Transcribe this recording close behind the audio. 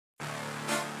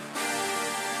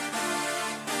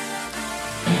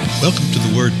Welcome to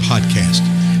the Word Podcast.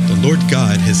 The Lord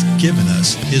God has given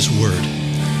us His Word.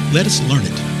 Let us learn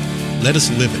it. Let us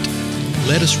live it.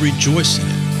 Let us rejoice in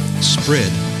it.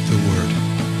 Spread the Word.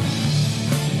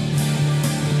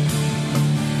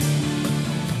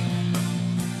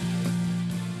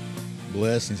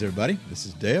 Blessings, everybody. This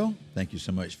is Dale. Thank you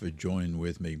so much for joining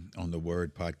with me on the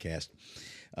Word Podcast.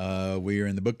 We are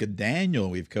in the book of Daniel.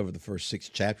 We've covered the first 6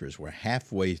 chapters. We're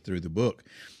halfway through the book.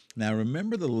 Now,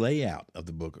 remember the layout of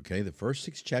the book, okay? The first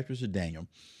 6 chapters of Daniel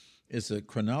is a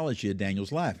chronology of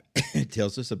Daniel's life. It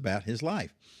tells us about his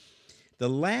life. The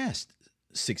last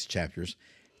 6 chapters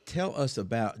tell us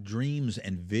about dreams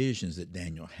and visions that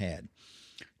Daniel had.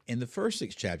 In the first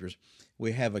 6 chapters,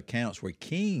 we have accounts where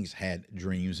kings had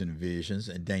dreams and visions,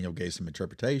 and Daniel gave some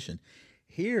interpretation.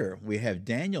 Here, we have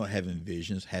Daniel having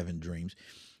visions, having dreams,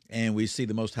 and we see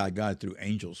the Most High God through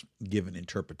angels giving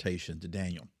interpretation to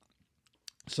Daniel.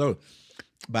 So,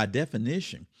 by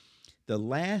definition, the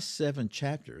last 7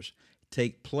 chapters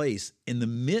take place in the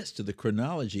midst of the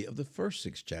chronology of the first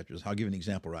 6 chapters. I'll give an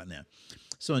example right now.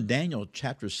 So in Daniel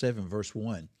chapter 7, verse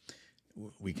 1,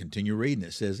 we continue reading.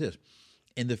 It says this: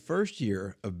 In the first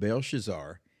year of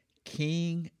Belshazzar,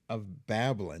 king of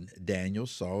Babylon, Daniel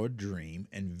saw a dream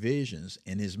and visions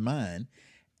in his mind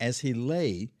as he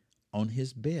lay on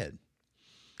his bed.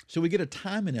 So we get a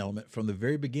timing element from the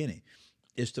very beginning.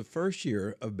 It's the first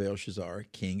year of Belshazzar,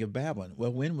 king of Babylon.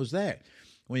 Well, when was that?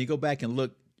 When you go back and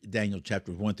look Daniel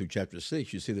chapter 1 through chapter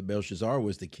 6, you see that Belshazzar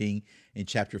was the king in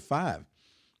chapter 5.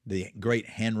 The great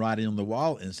handwriting on the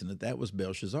wall incident, that was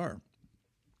Belshazzar.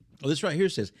 Well, this right here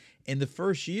says, in the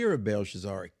first year of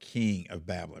Belshazzar, king of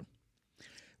Babylon.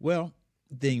 Well,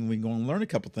 then we're going to learn a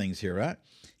couple things here, right?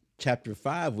 Chapter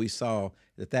 5, we saw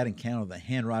that encounter, the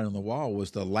handwriting on the wall,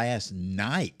 was the last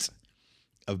night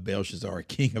of Belshazzar,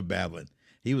 king of Babylon.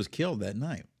 He was killed that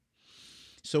night.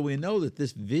 So we know that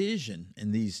this vision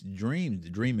and these dreams, the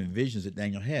dream and visions that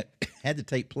Daniel had to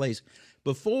take place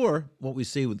before what we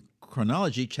see with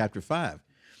chronology, chapter 5.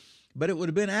 But it would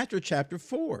have been after chapter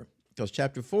 4, because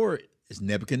chapter 4 is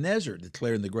Nebuchadnezzar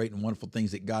declaring the great and wonderful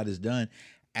things that God has done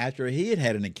after he had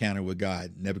had an encounter with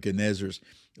God. Nebuchadnezzar's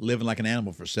living like an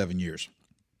animal for 7 years.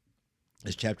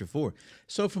 It's chapter 4.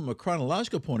 So from a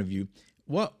chronological point of view,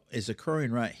 what is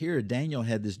occurring right here, Daniel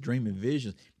had this dream and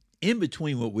vision in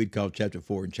between what we'd call chapter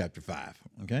 4 and chapter 5,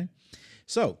 okay?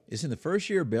 So it's in the first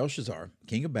year of Belshazzar,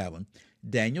 king of Babylon,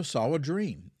 Daniel saw a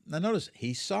dream. Now notice,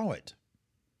 he saw it.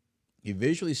 He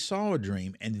visually saw a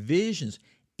dream and visions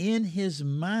in his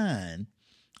mind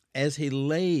as he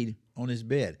laid on his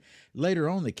bed. Later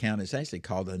on in the account, it's actually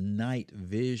called a night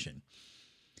vision.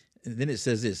 And then it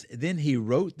says this: then he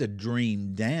wrote the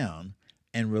dream down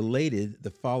and related the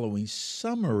following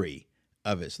summary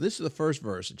of it. So this is the first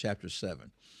verse of chapter 7.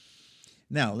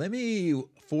 Now, let me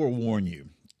forewarn you.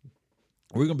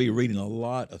 We're going to be reading a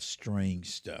lot of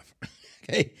strange stuff,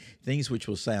 okay? Things which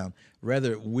will sound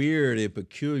rather weird and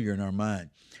peculiar in our mind.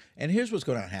 And here's what's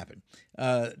going to happen.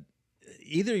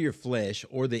 Either your flesh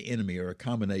or the enemy, or a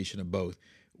combination of both,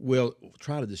 will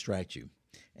try to distract you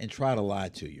and try to lie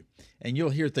to you. And you'll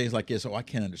hear things like this: oh, I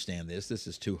can't understand this. This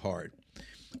is too hard.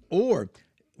 Or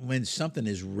when something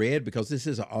is read, because this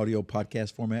is an audio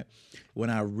podcast format, when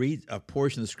I read a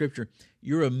portion of the scripture,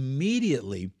 you're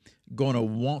immediately going to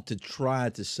want to try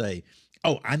to say,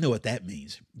 oh, I know what that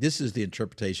means. This is the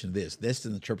interpretation of this. This is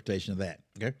the interpretation of that,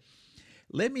 okay?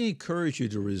 Let me encourage you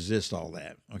to resist all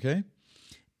that, okay?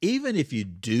 Even if you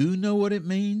do know what it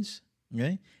means,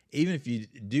 okay? Even if you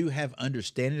do have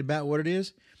understanding about what it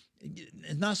is,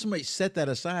 it's not so much set that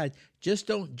aside. Just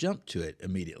don't jump to it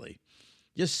immediately.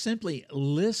 Just simply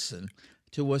listen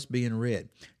to what's being read.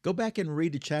 Go back and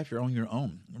read the chapter on your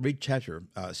own. Read chapter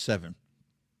 7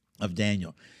 of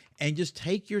Daniel, and just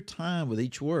take your time with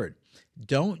each word.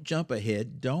 Don't jump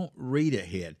ahead. Don't read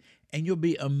ahead, and you'll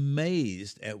be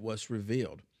amazed at what's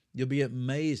revealed. You'll be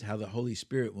amazed how the Holy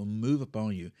Spirit will move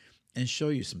upon you and show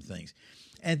you some things.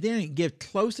 And then give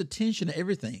close attention to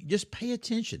everything. Just pay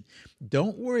attention.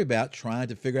 Don't worry about trying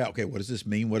to figure out, okay, what does this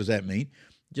mean? What does that mean?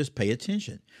 Just pay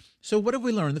attention. So what have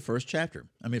we learned in the first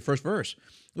verse?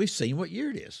 We've seen what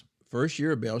year it is. First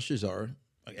year of Belshazzar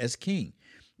as king.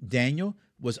 Daniel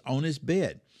was on his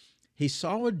bed. He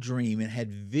saw a dream and had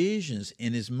visions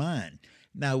in his mind.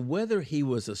 Now, whether he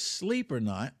was asleep or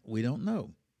not, we don't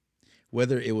know.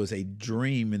 Whether it was a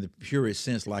dream in the purest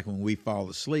sense, like when we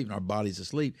fall asleep and our body's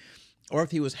asleep, or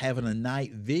if he was having a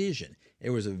night vision.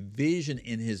 There was a vision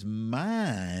in his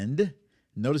mind.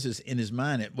 Notice it's in his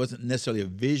mind. It wasn't necessarily a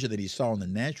vision that he saw in the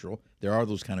natural. There are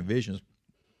those kind of visions.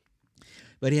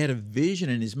 But he had a vision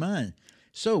in his mind.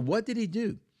 So what did he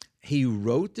do? He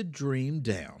wrote the dream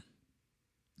down.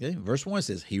 Okay? Verse 1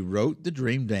 says, he wrote the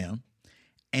dream down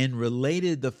and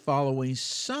related the following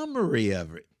summary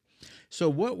of it. So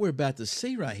what we're about to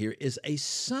see right here is a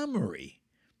summary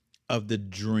of the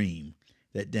dream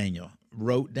that Daniel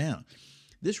wrote down.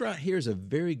 This right here is a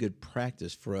very good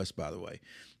practice for us, by the way.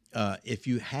 If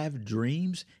you have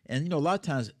dreams, and a lot of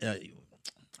times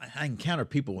I encounter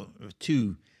people with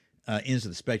two ends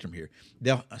of the spectrum here.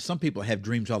 Some people have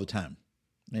dreams all the time,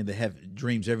 and they have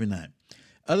dreams every night.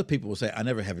 Other people will say, I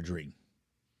never have a dream.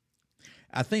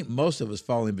 I think most of us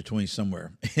fall in between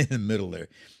somewhere in the middle there,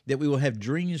 that we will have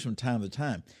dreams from time to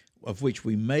time, of which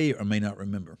we may or may not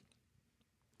remember.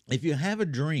 If you have a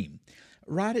dream,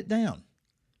 write it down.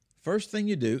 First thing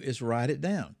you do is write it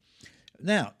down.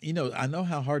 Now, I know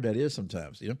how hard that is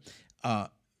sometimes.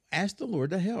 Ask the Lord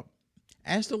to help.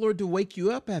 Ask the Lord to wake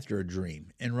you up after a dream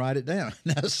and write it down.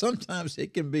 Now, sometimes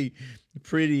it can be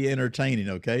pretty entertaining,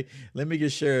 okay? Let me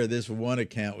just share this one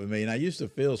account with me. And I used to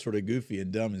feel sort of goofy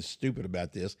and dumb and stupid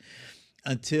about this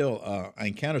until I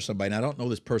encountered somebody. And I don't know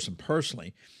this person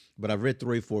personally, but I've read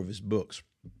 3 or 4 of his books.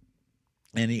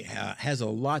 And he has a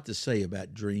lot to say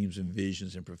about dreams and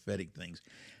visions and prophetic things.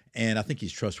 And I think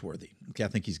he's trustworthy. Okay, I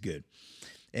think he's good.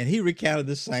 And he recounted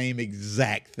the same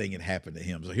exact thing that happened to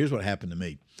him. So here's what happened to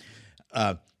me.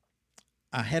 I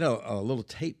had a little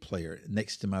tape player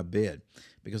next to my bed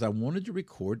because I wanted to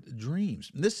record dreams.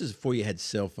 And this is before you had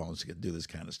cell phones to do this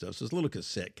kind of stuff. So it's a little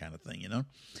cassette kind of thing,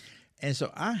 And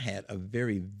so I had a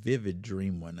very vivid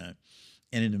dream one night.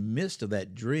 And in the midst of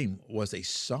that dream was a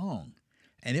song.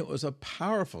 And it was a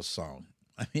powerful song.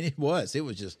 I mean, it was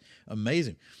just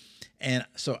amazing. And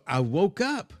so I woke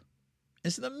up.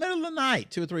 It's in the middle of the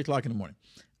night, 2 or 3 o'clock in the morning.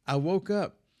 I woke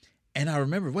up. And I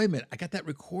remembered, wait a minute, I got that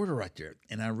recorder right there.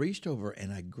 And I reached over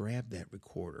and I grabbed that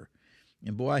recorder.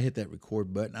 And boy, I hit that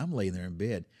record button. I'm laying there in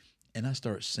bed and I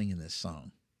start singing this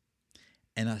song.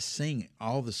 And I sing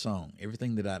all the song,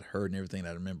 everything that I'd heard and everything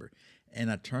I remember.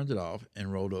 And I turned it off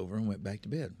and rolled over and went back to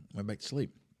bed, went back to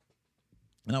sleep.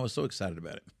 And I was so excited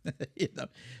about it.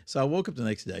 So I woke up the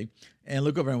next day and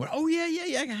looked over and went, oh,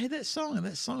 yeah, I had that song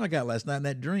I got last night in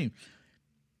that dream.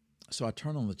 So I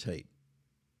turned on the tape.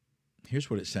 Here's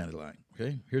what it sounded like,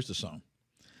 okay? Here's the song.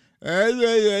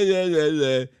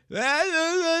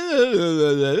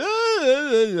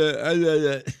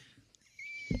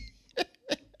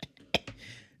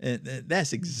 And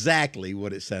that's exactly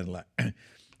what it sounded like.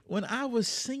 When I was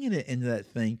singing it into that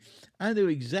thing, I knew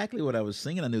exactly what I was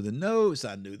singing. I knew the notes.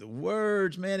 I knew the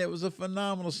words. Man, it was a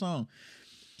phenomenal song.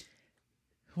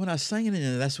 When I sang it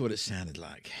in, that's what it sounded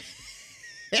like.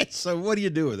 So what do you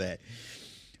do with that?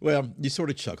 Well, you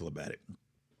sort of chuckle about it.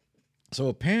 So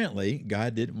apparently,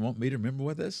 God didn't want me to remember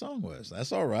what that song was.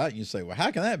 That's all right. You say, well,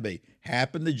 how can that be?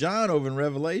 Happened to John over in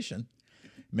Revelation.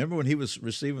 Remember when he was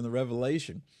receiving the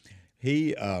revelation,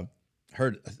 he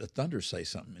heard a thunder say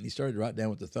something, and he started to write down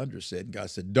what the thunder said. And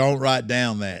God said, don't write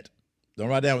down that. Don't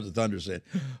write down what the thunder said.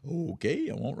 Okay,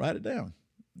 I won't write it down.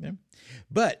 Yeah.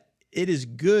 But it is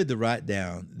good to write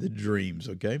down the dreams,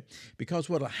 okay?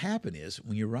 Because what will happen is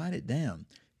when you write it down,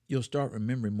 you'll start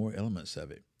remembering more elements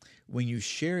of it. When you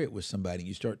share it with somebody and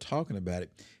you start talking about it,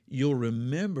 you'll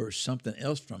remember something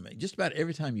else from it. Just about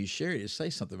every time you share it, you say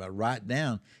something about write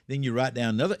down, then you write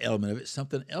down another element of it,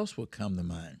 something else will come to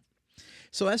mind.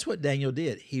 So that's what Daniel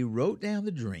did. He wrote down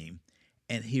the dream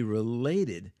and he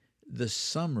related the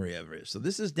summary of it. So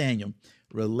this is Daniel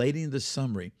relating the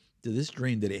summary to this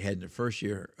dream that he had in the first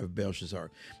year of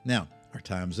Belshazzar. Now, our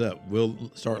time's up. We'll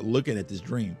start looking at this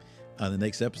dream on the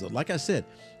next episode. Like I said,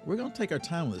 we're going to take our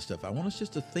time with this stuff. I want us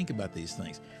just to think about these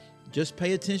things. Just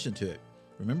pay attention to it.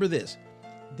 Remember this.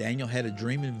 Daniel had a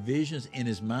dream and visions in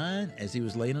his mind as he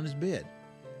was laying on his bed.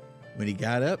 When he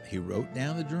got up, he wrote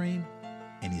down the dream,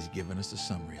 and he's given us a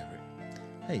summary of it.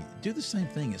 Hey, do the same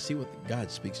thing and see what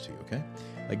God speaks to you, okay?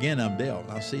 Again, I'm Dale,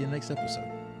 and I'll see you next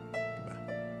episode.